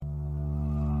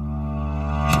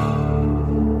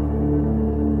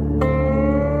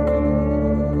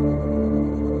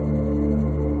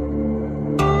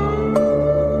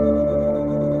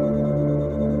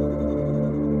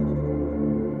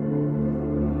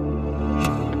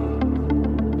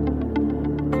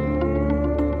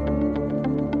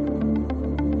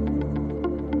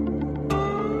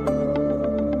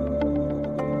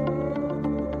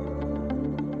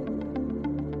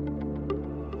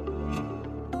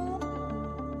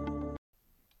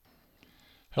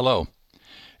Hello,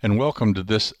 and welcome to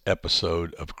this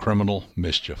episode of Criminal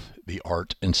Mischief, the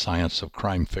Art and Science of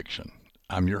Crime Fiction.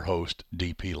 I'm your host,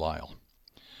 D.P. Lyle.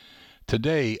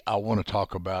 Today, I want to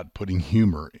talk about putting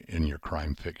humor in your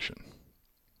crime fiction.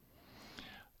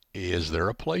 Is there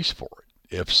a place for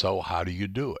it? If so, how do you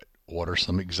do it? What are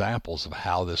some examples of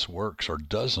how this works or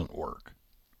doesn't work?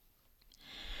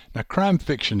 Now, crime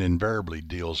fiction invariably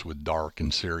deals with dark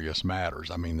and serious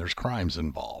matters. I mean, there's crimes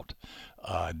involved.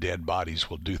 Dead bodies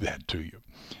will do that to you.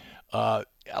 A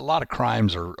lot of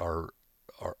crimes are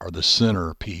the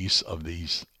centerpiece of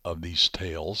these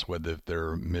tales, whether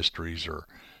they're mysteries or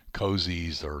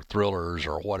cozies or thrillers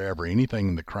or whatever, anything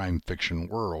in the crime fiction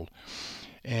world.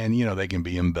 And they can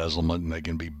be embezzlement, and they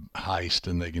can be heist,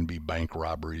 and they can be bank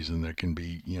robberies, and there can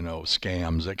be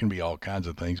scams. There can be all kinds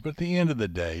of things. But at the end of the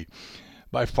day,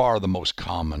 by far the most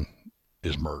common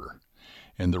is murder.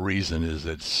 And the reason is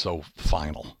it's so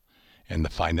final. And the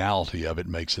finality of it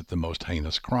makes it the most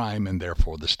heinous crime, and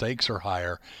therefore the stakes are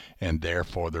higher, and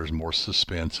therefore there's more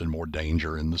suspense and more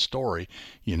danger in the story,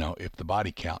 if the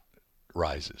body count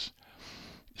rises.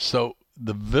 So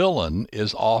the villain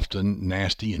is often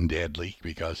nasty and deadly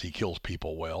because he kills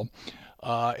people well,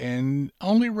 and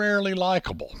only rarely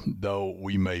likable, though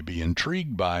we may be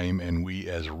intrigued by him and we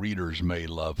as readers may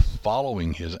love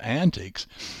following his antics.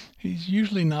 He's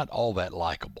usually not all that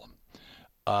likable.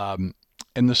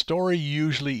 And the story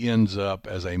usually ends up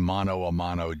as a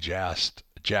mano-a-mano joust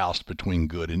between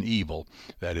good and evil,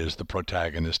 that is, the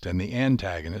protagonist and the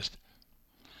antagonist.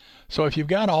 So if you've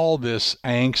got all this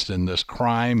angst and this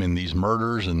crime and these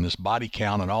murders and this body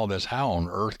count and all this, how on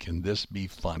earth can this be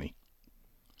funny?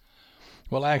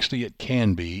 Well, actually it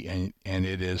can be, and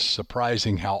it is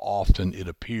surprising how often it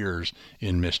appears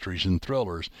in mysteries and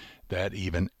thrillers, that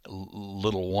even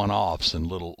little one-offs and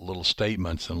little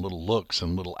statements and little looks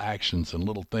and little actions and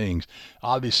little things.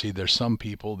 Obviously, there's some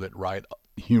people that write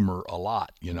humor a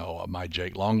lot. My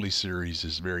Jake Longley series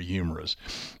is very humorous.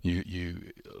 You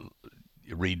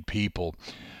read people,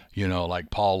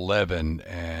 like Paul Levin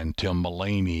and Tim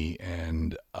Mulaney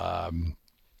and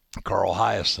Carl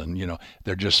Hyacin,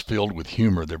 they're just filled with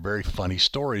humor. They're very funny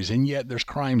stories, and yet there's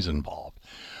crimes involved.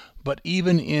 But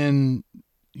even in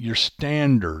your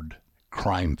standard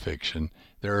crime fiction,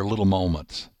 there are little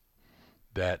moments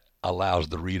that allows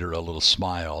the reader a little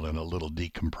smile and a little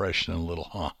decompression and a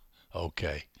little,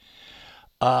 okay.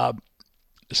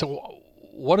 So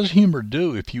what does humor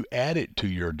do if you add it to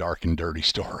your dark and dirty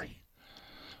story?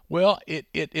 Well,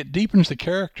 it deepens the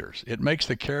characters. It makes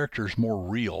the characters more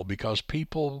real because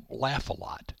people laugh a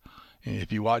lot.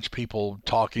 If you watch people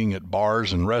talking at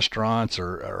bars and restaurants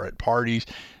or at parties,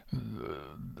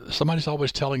 somebody's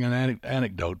always telling an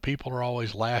anecdote. People are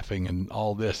always laughing and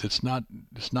all this. It's not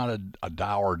a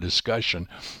dour discussion.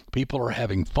 People are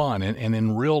having fun, and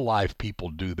in real life, people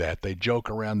do that. They joke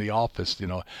around the office.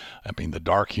 The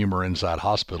dark humor inside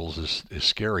hospitals is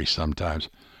scary sometimes.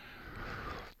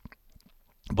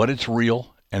 But it's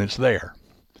real, and it's there.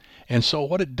 And so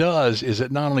what it does is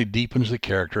it not only deepens the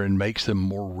character and makes them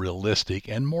more realistic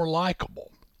and more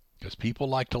likable, because people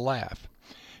like to laugh.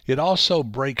 It also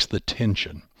breaks the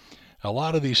tension. A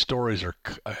lot of these stories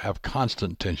have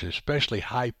constant tension, especially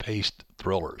high-paced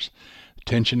thrillers.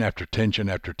 Tension after tension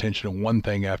after tension, and one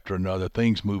thing after another.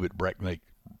 Things move at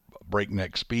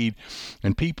breakneck speed,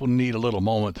 and people need a little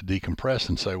moment to decompress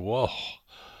and say, whoa,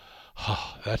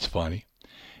 that's funny.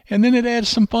 And then it adds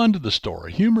some fun to the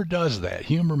story. Humor does that.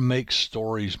 Humor makes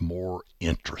stories more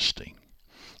interesting.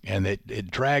 And it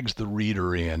drags the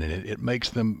reader in, and it makes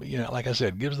them, like I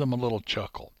said, gives them a little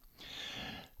chuckle.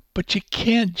 But you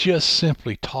can't just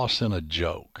simply toss in a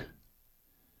joke,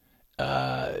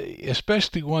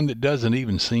 especially one that doesn't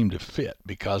even seem to fit,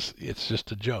 because it's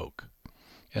just a joke.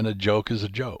 And a joke is a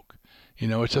joke.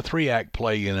 It's a 3-act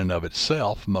play in and of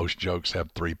itself. Most jokes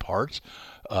have 3 parts.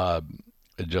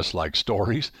 Just like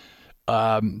stories,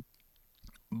 but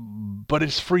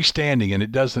it's freestanding and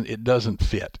it doesn't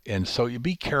fit, and so you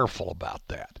be careful about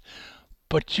that.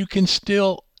 But you can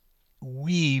still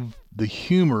weave the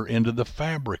humor into the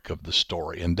fabric of the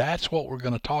story, and that's what we're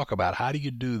going to talk about. How do you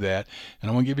do that? And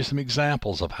I'm going to give you some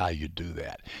examples of how you do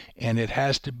that. And it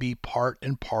has to be part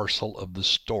and parcel of the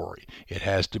story. It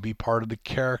has to be part of the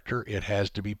character. It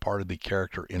has to be part of the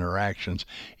character interactions.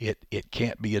 It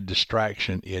can't be a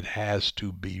distraction. It has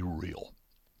to be real.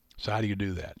 So how do you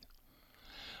do that?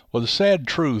 Well, the sad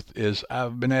truth is,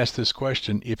 I've been asked this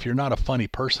question: if you're not a funny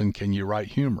person, can you write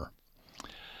humor?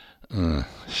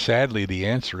 Sadly, the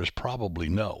answer is probably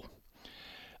no.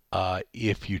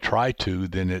 If you try to,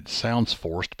 then it sounds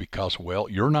forced because, well,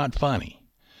 you're not funny.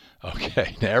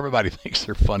 Okay, now everybody thinks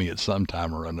they're funny at some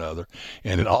time or another,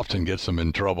 and it often gets them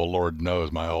in trouble. Lord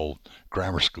knows my old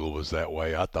grammar school was that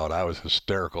way. I thought I was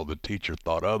hysterical. The teacher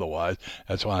thought otherwise.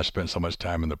 That's why I spent so much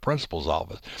time in the principal's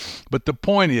office. But the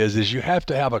point is you have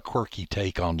to have a quirky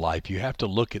take on life. You have to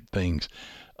look at things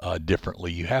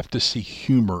differently. You have to see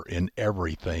humor in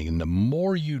everything, and the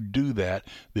more you do that,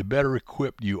 the better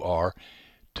equipped you are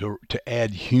to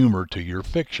add humor to your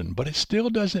fiction. But it still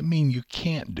doesn't mean you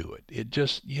can't do it. It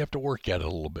just, you have to work at it a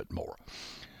little bit more.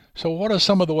 So what are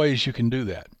some of the ways you can do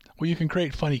that? Well, you can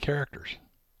create funny characters.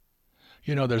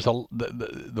 You know,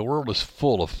 the world is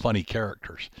full of funny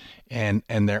characters, and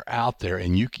they're out there,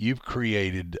 and you've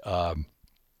created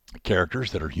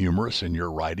characters that are humorous in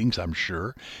your writings, I'm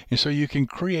sure. And so you can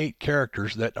create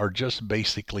characters that are just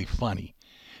basically funny.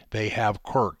 They have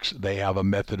quirks. They have a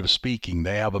method of speaking.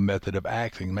 They have a method of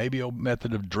acting, maybe a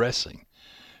method of dressing.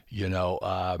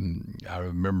 I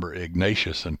remember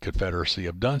Ignatius and Confederacy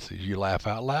of Dunces. You laugh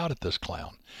out loud at this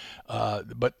clown.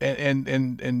 But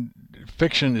and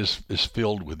fiction is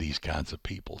filled with these kinds of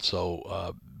people.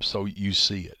 So you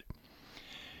see it.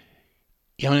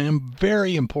 And a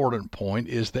very important point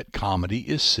is that comedy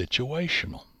is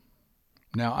situational.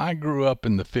 Now, I grew up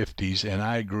in the 50s, and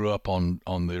I grew up on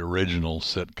the original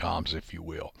sitcoms, if you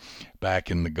will,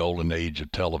 back in the golden age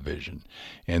of television.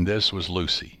 And this was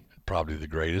Lucy, probably the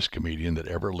greatest comedian that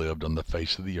ever lived on the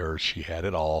face of the earth. She had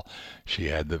it all. She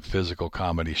had the physical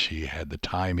comedy. She had the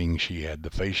timing. She had the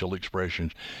facial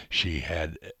expressions. She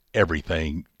had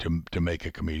everything to make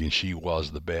a comedian. She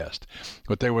was the best.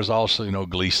 But there was also,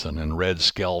 Gleason and Red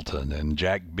Skelton and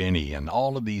Jack Benny and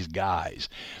all of these guys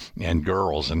and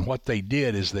girls. And what they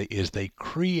did is they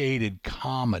created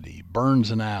comedy.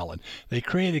 Burns and Allen. They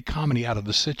created comedy out of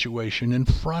the situation in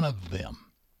front of them.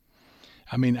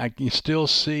 I mean, I can still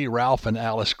see Ralph and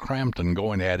Alice Crampton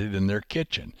going at it in their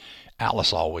kitchen.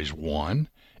 Alice always won,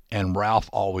 and Ralph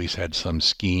always had some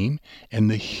scheme, and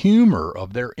the humor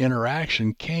of their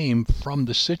interaction came from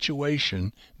the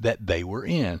situation that they were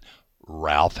in.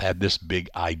 Ralph had this big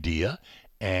idea,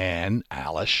 and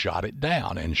Alice shot it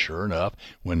down, and sure enough,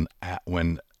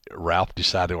 when Ralph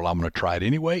decided, well, I'm going to try it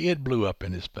anyway, it blew up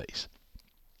in his face.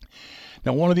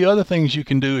 Now, one of the other things you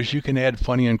can do is you can add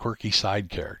funny and quirky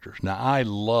side characters. Now, I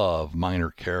love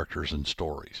minor characters in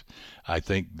stories. I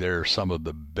think they're some of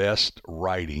the best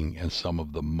writing and some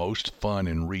of the most fun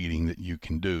in reading that you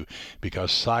can do,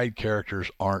 because side characters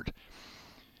aren't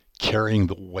carrying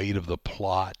the weight of the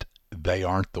plot. They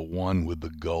aren't the one with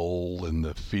the goal and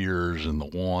the fears and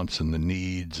the wants and the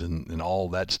needs and all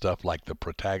that stuff like the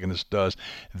protagonist does.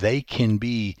 They can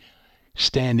be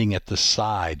standing at the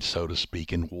side, so to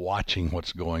speak, and watching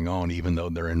what's going on, even though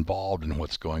they're involved in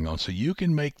what's going on. So you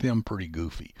can make them pretty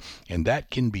goofy, and that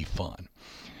can be fun.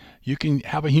 You can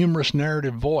have a humorous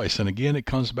narrative voice, and again, it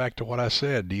comes back to what I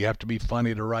said. Do you have to be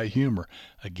funny to write humor?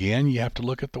 Again, you have to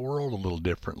look at the world a little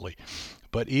differently.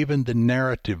 But even the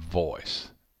narrative voice,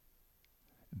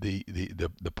 the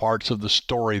parts of the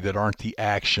story that aren't the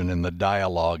action and the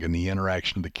dialogue and the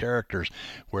interaction of the characters,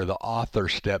 where the author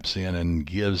steps in and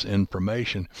gives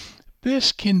information,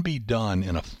 this can be done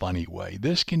in a funny way.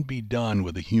 This can be done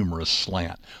with a humorous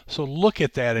slant. So look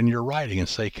at that in your writing and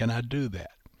say, can I do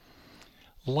that?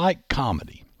 Like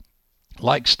comedy,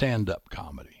 like stand-up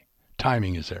comedy,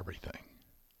 timing is everything.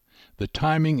 The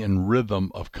timing and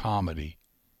rhythm of comedy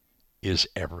is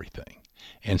everything.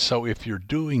 And so if you're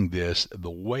doing this,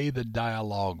 the way the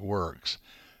dialogue works,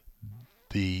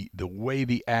 the way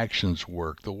the actions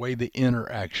work, the way the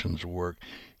interactions work,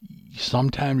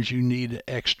 sometimes you need an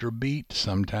extra beat,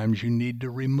 sometimes you need to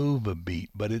remove a beat,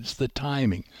 but it's the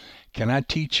timing. Can I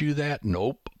teach you that?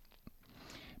 Nope.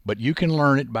 But you can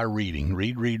learn it by reading.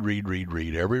 Read.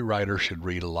 Every writer should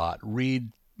read a lot.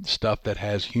 Read stuff that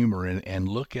has humor in it and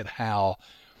look at how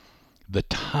the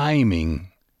timing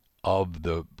of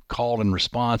the call and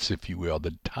response, if you will,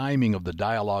 the timing of the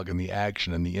dialogue and the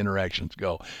action and the interactions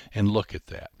go, and look at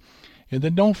that. And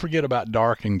then don't forget about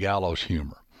dark and gallows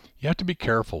humor. You have to be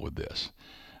careful with this.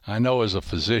 I know as a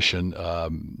physician,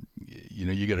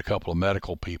 you get a couple of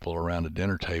medical people around a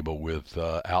dinner table with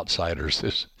outsiders,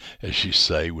 as you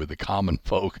say, with the common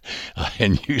folk,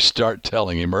 and you start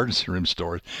telling emergency room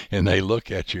stories, and they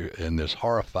look at you in this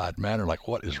horrified manner like,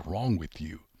 what is wrong with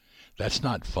you? That's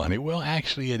not funny. Well,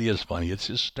 actually, it is funny. It's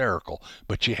hysterical,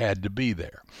 but you had to be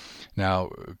there. Now,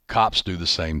 cops do the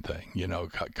same thing.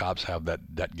 Cops have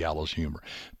that gallows humor.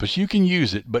 But you can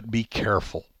use it, but be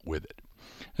careful with it.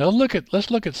 Now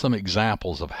let's look at some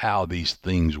examples of how these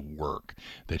things work.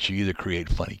 That you either create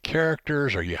funny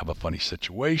characters, or you have a funny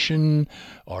situation,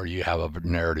 or you have a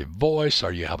narrative voice,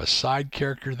 or you have a side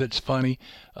character that's funny,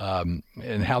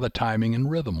 and how the timing and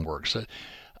rhythm works.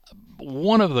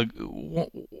 One of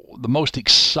the most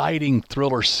exciting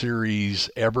thriller series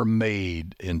ever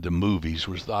made into movies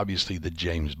was obviously the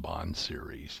James Bond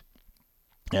series.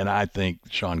 And I think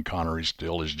Sean Connery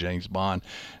still is James Bond.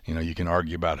 You know, you can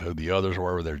argue about who the others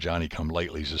were. They're Johnny Come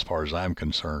Latelys as far as I'm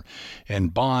concerned.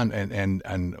 And Bond and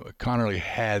Connery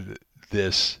had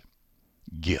this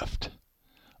gift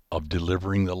of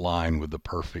delivering the line with the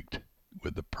perfect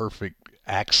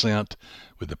accent,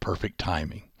 with the perfect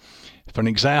timing. If an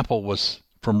example was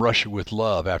from Russia with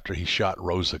Love after he shot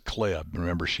Rosa Klebb.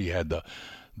 Remember, she had the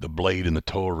blade in the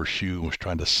toe of her shoe and was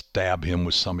trying to stab him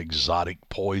with some exotic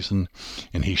poison,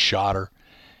 and he shot her,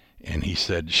 and he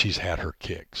said she's had her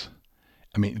kicks.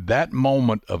 I mean, that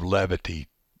moment of levity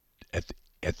at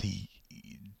the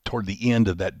toward the end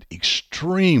of that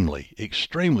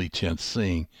extremely tense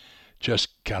scene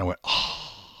just kind of went,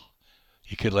 oh,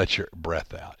 you could let your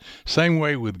breath out. Same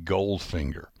way with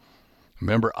Goldfinger.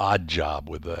 Remember Odd Job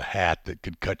with the hat that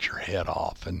could cut your head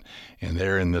off, and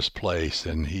they're in this place,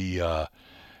 and he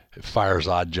fires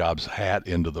Odd Job's hat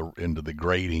into the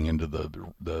grating, into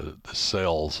the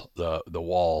cells, the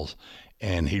walls,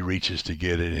 and he reaches to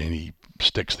get it, and he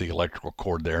sticks the electrical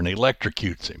cord there and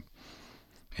electrocutes him.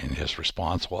 And his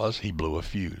response was he blew a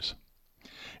fuse.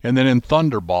 And then in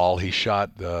Thunderball, he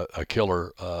shot a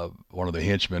killer, one of the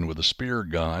henchmen, with a spear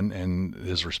gun, and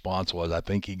his response was, I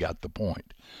think he got the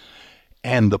point.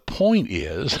 And the point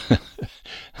is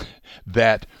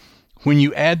that when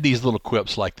you add these little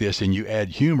quips like this and you add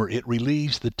humor, it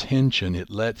relieves the tension. It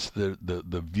lets the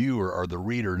viewer or the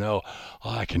reader know, oh,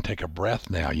 I can take a breath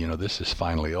now. You know, this is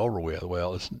finally over with.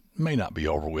 Well, it may not be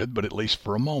over with, but at least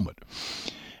for a moment.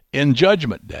 In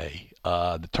Judgment Day,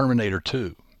 the Terminator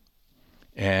 2,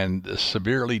 and the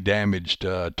severely damaged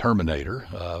Terminator,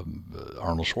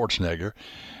 Arnold Schwarzenegger,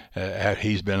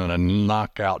 he's been in a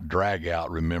knockout, drag-out,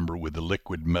 remember, with the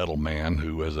Liquid Metal Man,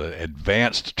 who was an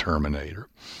advanced Terminator.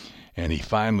 And he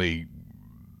finally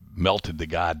melted the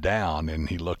guy down, and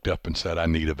he looked up and said, I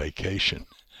need a vacation.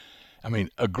 I mean,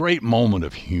 a great moment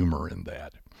of humor in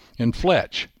that. In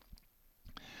Fletch,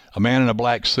 a man in a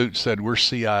black suit said, we're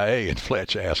CIA, and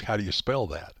Fletch asked, how do you spell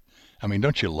that? I mean,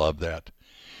 don't you love that?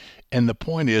 And the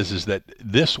point is that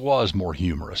this was more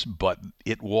humorous, but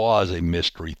it was a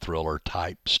mystery thriller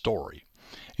type story.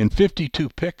 In 52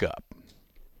 Pickup,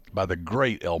 by the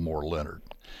great Elmore Leonard,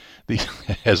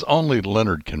 as only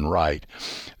Leonard can write,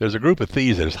 there's a group of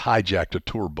thieves that has hijacked a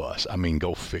tour bus. I mean,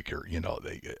 go figure. You know,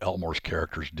 Elmore's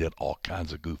characters did all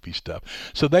kinds of goofy stuff.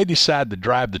 So they decide to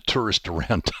drive the tourists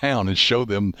around town and show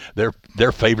them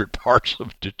their favorite parts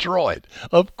of Detroit.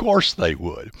 Of course they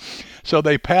would. So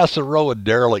they pass a row of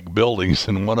derelict buildings,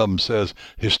 and one of them says,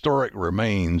 historic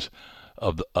remains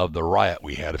of the riot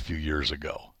we had a few years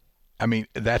ago. I mean,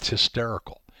 that's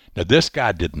hysterical. Now, this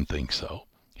guy didn't think so.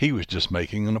 He was just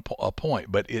making a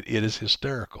point, but it is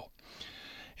hysterical.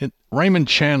 And Raymond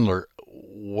Chandler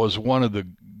was one of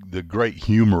the great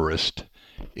humorists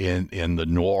in the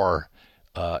noir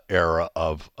era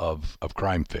of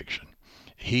crime fiction.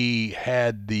 He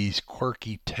had these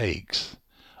quirky takes.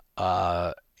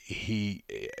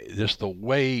 Just the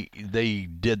way they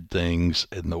did things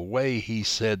and the way he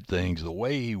said things, the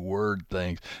way he worded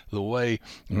things, the way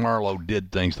Marlowe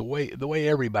did things, the way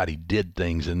everybody did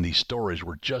things in these stories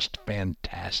were just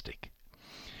fantastic.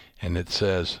 And it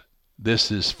says,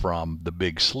 this is from The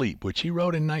Big Sleep, which he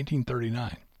wrote in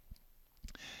 1939.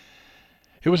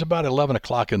 It was about 11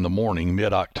 o'clock in the morning,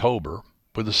 mid-October,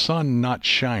 with the sun not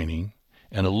shining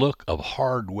and a look of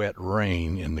hard, wet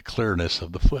rain in the clearness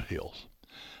of the foothills.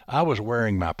 I was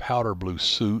wearing my powder blue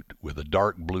suit with a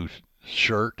dark blue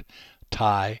shirt,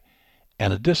 tie,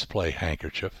 and a display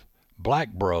handkerchief,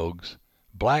 black brogues,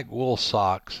 black wool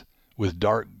socks with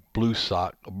dark blue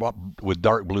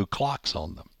clocks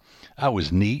on them. I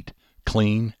was neat,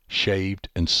 clean, shaved,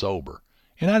 and sober,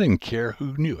 and I didn't care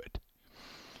who knew it.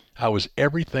 I was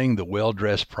everything the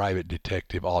well-dressed private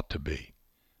detective ought to be.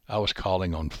 I was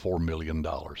calling on $4 million.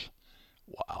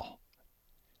 Wow.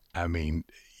 I mean,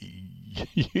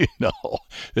 you know,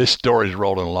 this story's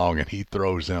rolling along and he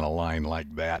throws in a line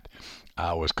like that.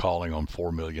 I was calling on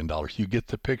 $4 million. You get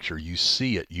the picture. You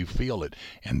see it. You feel it.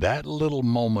 And that little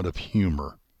moment of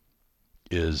humor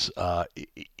is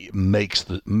it makes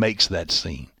that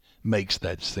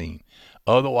scene.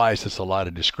 Otherwise, it's a lot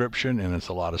of description and it's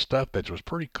a lot of stuff, which was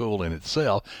pretty cool in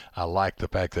itself. I like the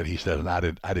fact that he said, and I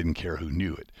didn't care who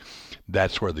knew it.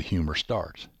 That's where the humor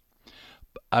starts.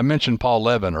 I mentioned Paul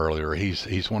Levin earlier.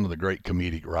 He's one of the great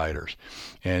comedic writers,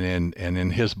 and in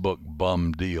his book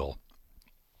Bum Deal,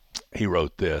 he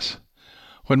wrote this: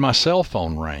 "When my cell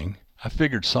phone rang, I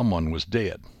figured someone was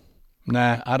dead.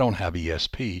 Nah, I don't have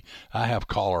ESP. I have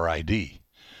caller ID.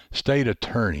 State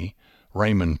Attorney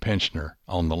Raymond Penchner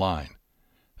on the line.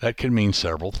 That can mean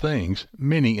several things,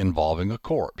 many involving a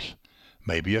corpse.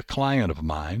 Maybe a client of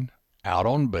mine, out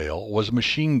on bail, was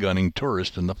machine gunning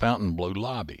tourists in the Fontainebleau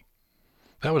lobby.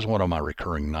 That was one of my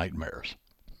recurring nightmares."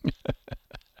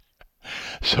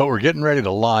 So we're getting ready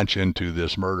to launch into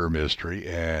this murder mystery,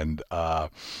 and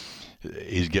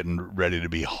he's getting ready to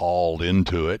be hauled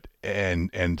into it,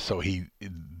 and so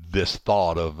this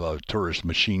thought of a tourist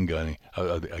machine gunning,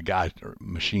 a guy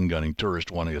machine gunning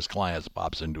tourist, one of his clients,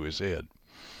 pops into his head.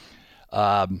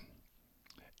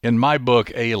 In my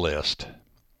book, A-List,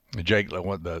 Jake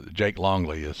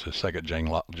Longley is the second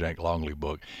Jake Longley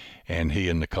book, and he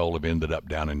and Nicole have ended up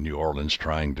down in New Orleans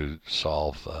trying to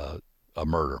solve a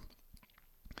murder.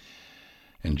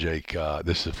 And Jake,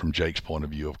 this is from Jake's point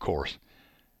of view, of course.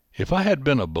 "If I had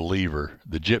been a believer,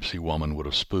 the gypsy woman would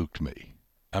have spooked me.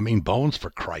 I mean, bones, for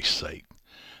Christ's sake.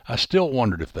 I still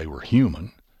wondered if they were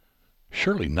human.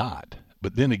 Surely not.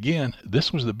 But then again,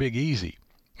 this was the Big Easy,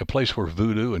 a place where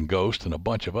voodoo and ghosts and a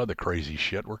bunch of other crazy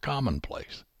shit were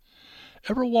commonplace.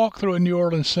 Ever walk through a New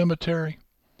Orleans cemetery?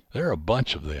 There are a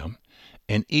bunch of them,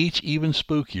 and each even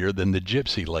spookier than the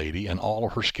gypsy lady and all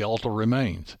of her skeletal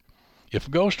remains. If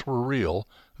ghosts were real,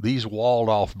 these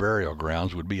walled-off burial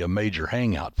grounds would be a major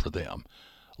hangout for them,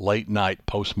 late-night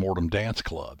post-mortem dance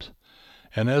clubs.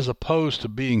 And as opposed to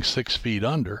being 6 feet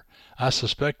under, I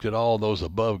suspect that all those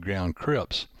above-ground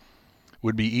crypts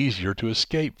would be easier to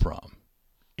escape from.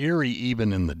 Eerie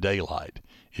even in the daylight.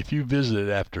 If you visited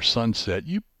after sunset,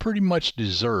 you pretty much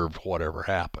deserved whatever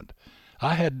happened.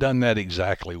 I had done that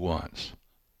exactly once.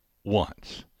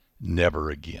 Once. Never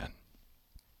again."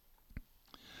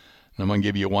 I'm going to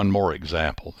give you one more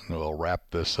example, and we'll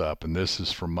wrap this up. And this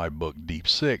is from my book, Deep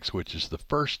Six, which is the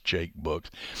first Jake book.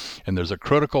 And there's a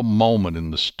critical moment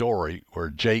in the story where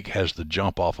Jake has to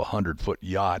jump off a 100-foot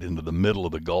yacht into the middle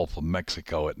of the Gulf of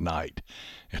Mexico at night.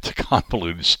 It's a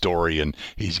convoluted story, and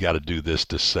he's got to do this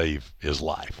to save his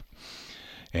life.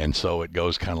 And so it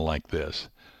goes kind of like this.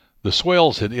 "The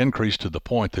swells had increased to the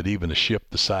point that even a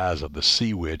ship the size of the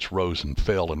Sea Witch rose and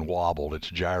fell and wobbled its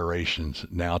gyrations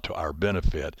now to our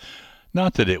benefit.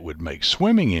 Not that it would make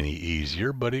swimming any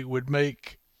easier, but it would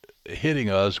make hitting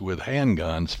us with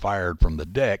handguns fired from the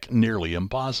deck nearly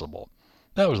impossible.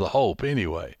 That was the hope,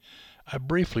 anyway. I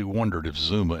briefly wondered if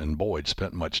Zuma and Boyd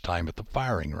spent much time at the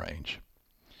firing range."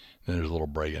 Then there's a little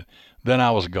break. "Then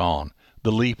I was gone.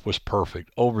 The leap was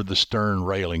perfect, over the stern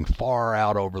railing, far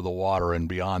out over the water and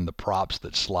beyond the props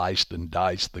that sliced and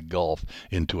diced the Gulf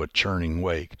into a churning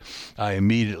wake. I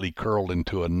immediately curled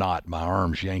into a knot, my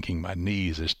arms yanking my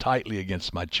knees as tightly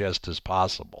against my chest as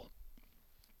possible.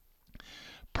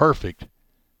 Perfect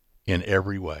in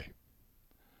every way.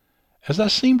 As I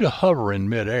seemed to hover in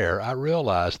midair, I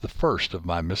realized the first of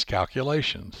my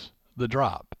miscalculations. The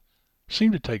drop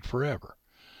seemed to take forever.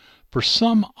 For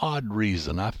some odd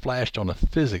reason, I flashed on a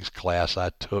physics class I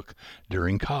took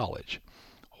during college.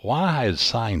 Why I had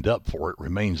signed up for it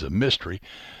remains a mystery,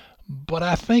 but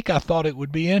I think I thought it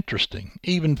would be interesting,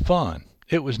 even fun.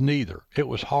 It was neither. It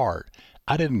was hard.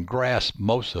 I didn't grasp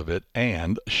most of it,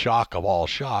 and, shock of all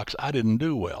shocks, I didn't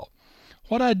do well.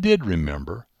 What I did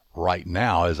remember, right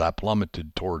now as I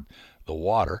plummeted toward the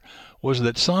water, was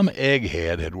that some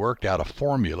egghead had worked out a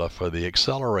formula for the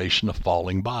acceleration of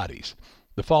falling bodies.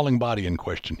 The falling body in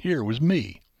question here was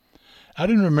me. I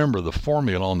didn't remember the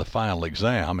formula on the final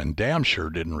exam, and damn sure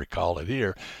didn't recall it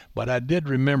here, but I did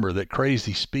remember that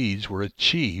crazy speeds were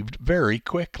achieved very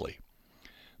quickly.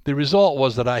 The result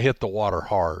was that I hit the water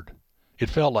hard. It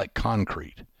felt like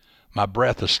concrete. My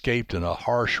breath escaped in a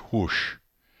harsh whoosh,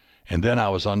 and then I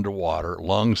was underwater,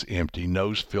 lungs empty,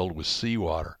 nose filled with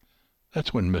seawater.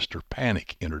 That's when Mr.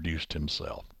 Panic introduced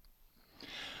himself.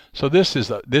 So this is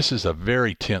a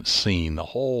very tense scene. The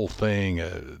whole thing,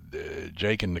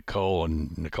 Jake and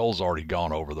Nicole's already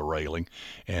gone over the railing,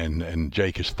 and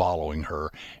Jake is following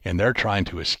her, and they're trying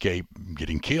to escape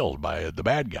getting killed by the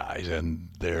bad guys, and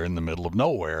they're in the middle of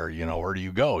nowhere. You know, where do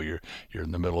you go? You're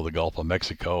in the middle of the Gulf of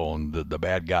Mexico on the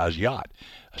bad guy's yacht.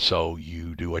 So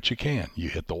you do what you can. You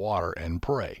hit the water and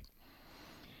pray.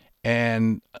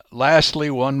 And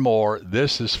lastly, one more.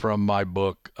 This is from my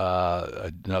book,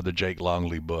 another Jake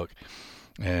Longley book.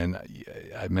 And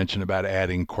I mentioned about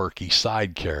adding quirky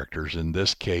side characters. In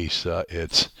this case,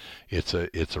 it's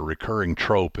a recurring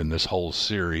trope in this whole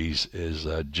series is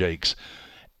Jake's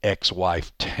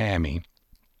ex-wife Tammy,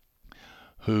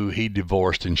 who he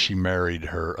divorced, and she married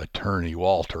her attorney,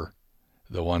 Walter,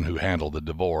 the one who handled the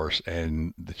divorce,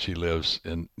 and she lives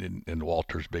in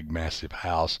Walter's big massive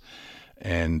house,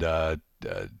 and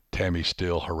Tammy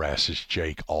still harasses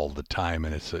Jake all the time,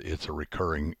 and it's a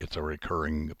recurring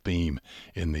theme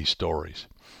in these stories.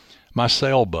 My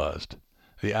cell buzzed.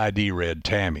 The ID read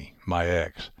Tammy, my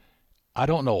ex. I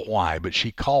don't know why, but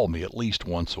she called me at least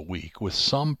once a week with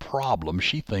some problem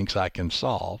she thinks I can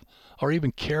solve or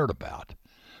even cared about,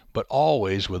 but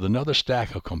always with another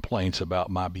stack of complaints about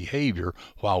my behavior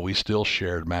while we still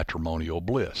shared matrimonial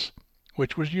bliss,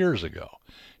 which was years ago.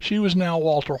 She was now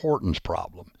Walter Horton's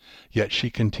problem, yet she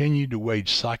continued to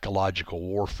wage psychological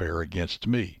warfare against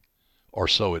me, or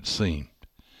so it seemed.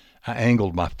 I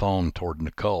angled my phone toward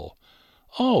Nicole.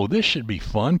 "Oh, this should be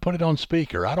fun. Put it on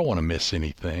speaker. I don't want to miss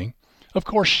anything." Of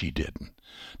course she didn't.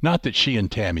 Not that she and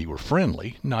Tammy were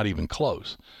friendly, not even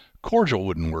close. Cordial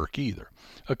wouldn't work either.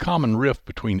 A common rift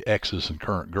between exes and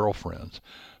current girlfriends.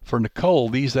 For Nicole,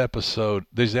 these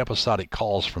episodic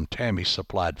calls from Tammy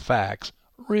supplied facts,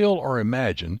 real or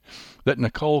imagined, that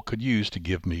Nicole could use to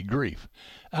give me grief.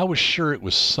 I was sure it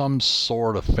was some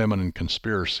sort of feminine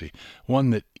conspiracy,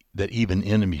 one that even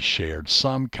enemies shared,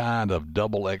 some kind of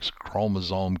double X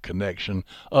chromosome connection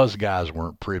us guys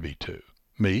weren't privy to.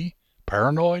 Me?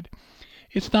 Paranoid?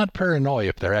 It's not paranoia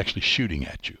if they're actually shooting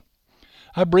at you.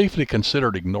 I briefly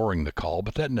considered ignoring the call,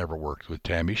 but that never worked with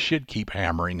Tammy. She'd keep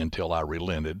hammering until I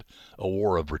relented, a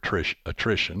war of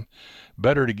attrition.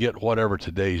 Better to get whatever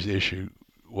today's issue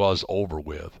was over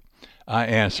with. I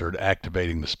answered,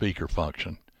 activating the speaker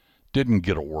function. Didn't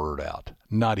get a word out,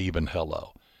 not even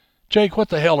hello. "Jake, what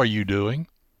the hell are you doing?"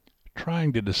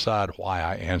 "Trying to decide why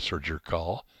I answered your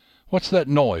call." "What's that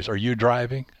noise? Are you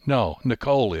driving?" "No,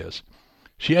 Nicole is."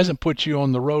 "She hasn't put you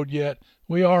on the road yet?"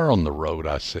 "We are on the road,"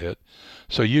 I said.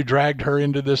 "So you dragged her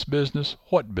into this business?"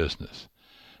 "What business?"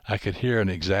 I could hear an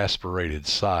exasperated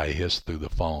sigh hiss through the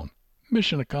phone.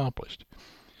 Mission accomplished.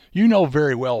 "You know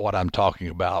very well what I'm talking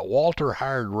about. Walter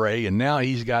hired Ray, and now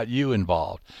he's got you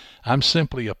involved. I'm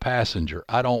simply a passenger.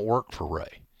 I don't work for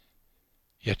Ray."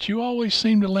 Yet you always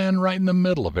seem to land right in the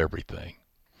middle of everything.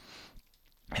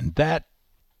 And that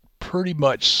pretty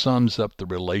much sums up the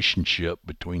relationship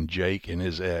between Jake and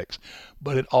his ex,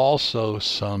 but it also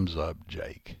sums up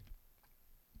Jake.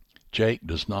 Jake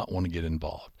does not want to get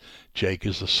involved. Jake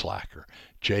is a slacker.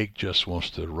 Jake just wants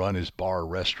to run his bar or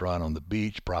restaurant on the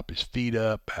beach, prop his feet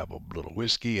up, have a little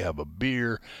whiskey, have a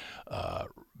beer,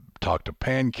 talk to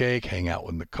Pancake, hang out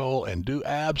with Nicole, and do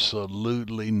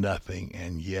absolutely nothing.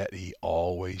 And yet he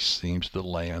always seems to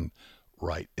land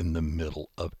right in the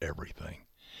middle of everything.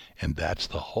 And that's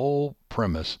the whole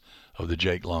premise of the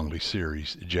Jake Longley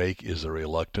series. Jake is a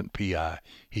reluctant PI.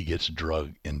 He gets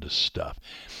drugged into stuff.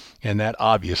 And that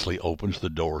obviously opens the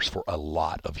doors for a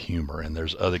lot of humor. And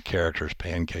there's other characters.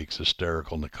 Pancake's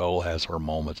hysterical. Nicole has her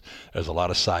moments. There's a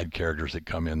lot of side characters that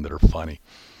come in that are funny.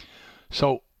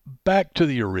 So back to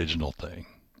the original thing.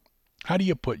 How do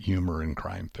you put humor in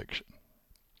crime fiction?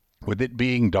 With it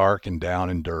being dark and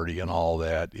down and dirty and all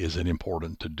that, is it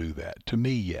important to do that? To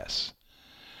me, yes.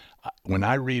 When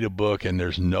I read a book and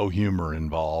there's no humor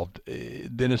involved,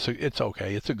 then it's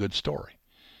okay. It's a good story.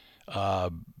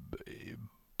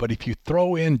 But if you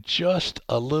throw in just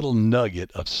a little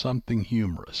nugget of something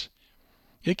humorous,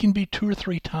 it can be 2 or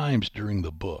 3 times during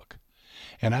the book.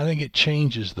 And I think it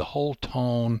changes the whole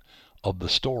tone of the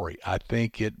story. I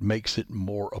think it makes it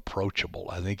more approachable.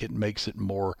 I think it makes it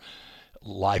more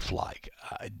lifelike.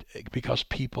 Because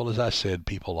people, as I said,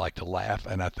 people like to laugh.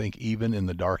 And I think even in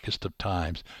the darkest of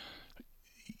times,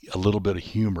 a little bit of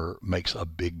humor makes a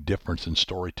big difference in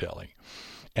storytelling.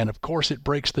 And of course it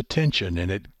breaks the tension, and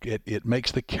it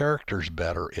makes the characters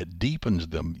better. It deepens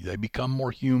them. They become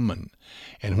more human.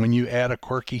 And when you add a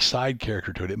quirky side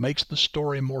character to it, it makes the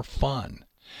story more fun.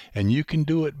 And you can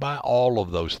do it by all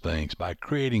of those things, by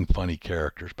creating funny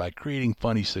characters, by creating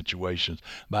funny situations,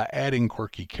 by adding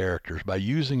quirky characters, by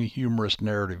using a humorous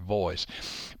narrative voice.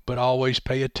 But always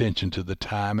pay attention to the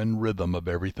time and rhythm of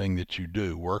everything that you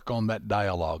do. Work on that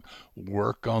dialogue,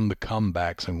 work on the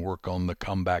comebacks, and work on the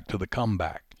comeback to the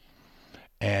comeback.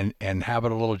 And have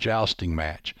it a little jousting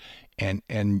match. And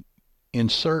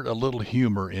insert a little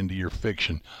humor into your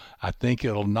fiction. I think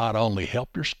it'll not only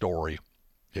help your story,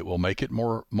 it will make it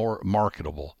more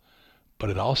marketable, but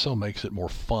it also makes it more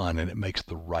fun, and it makes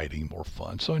the writing more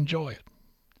fun. So enjoy it.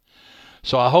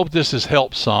 So I hope this has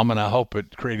helped some, and I hope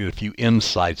it created a few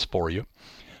insights for you.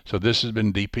 So this has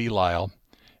been D.P. Lyle,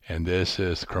 and this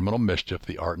is Criminal Mischief,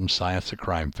 the Art and Science of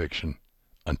Crime Fiction.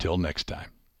 Until next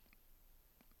time.